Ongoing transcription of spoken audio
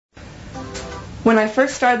When I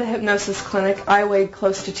first started the Hypnosis clinic, I weighed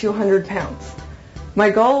close to 200 pounds. My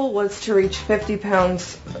goal was to reach 50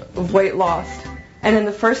 pounds of weight lost, and in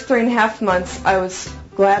the first 3.5 months, I was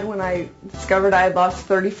glad when I discovered I had lost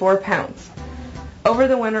 34 pounds. Over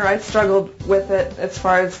the winter, I struggled with it as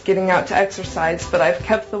far as getting out to exercise, but I've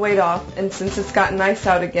kept the weight off, and since it's gotten nice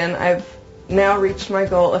out again, I've now reached my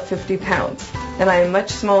goal of 50 pounds. And I am much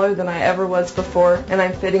smaller than I ever was before, and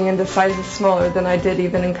I'm fitting into sizes smaller than I did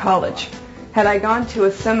even in college. Had I gone to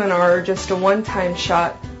a seminar or just a one-time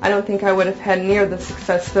shot, I don't think I would have had near the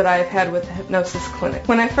success that I have had with the Hypnosis clinic.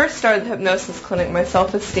 When I first started the Hypnosis clinic, my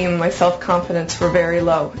self-esteem and my self-confidence were very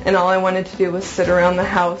low, and all I wanted to do was sit around the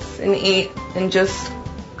house and eat and just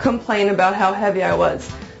complain about how heavy I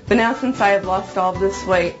was. But now, since I have lost all of this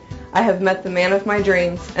weight, I have met the man of my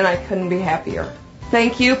dreams, and I couldn't be happier.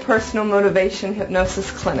 Thank you, Personal Motivation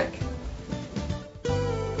Hypnosis Clinic.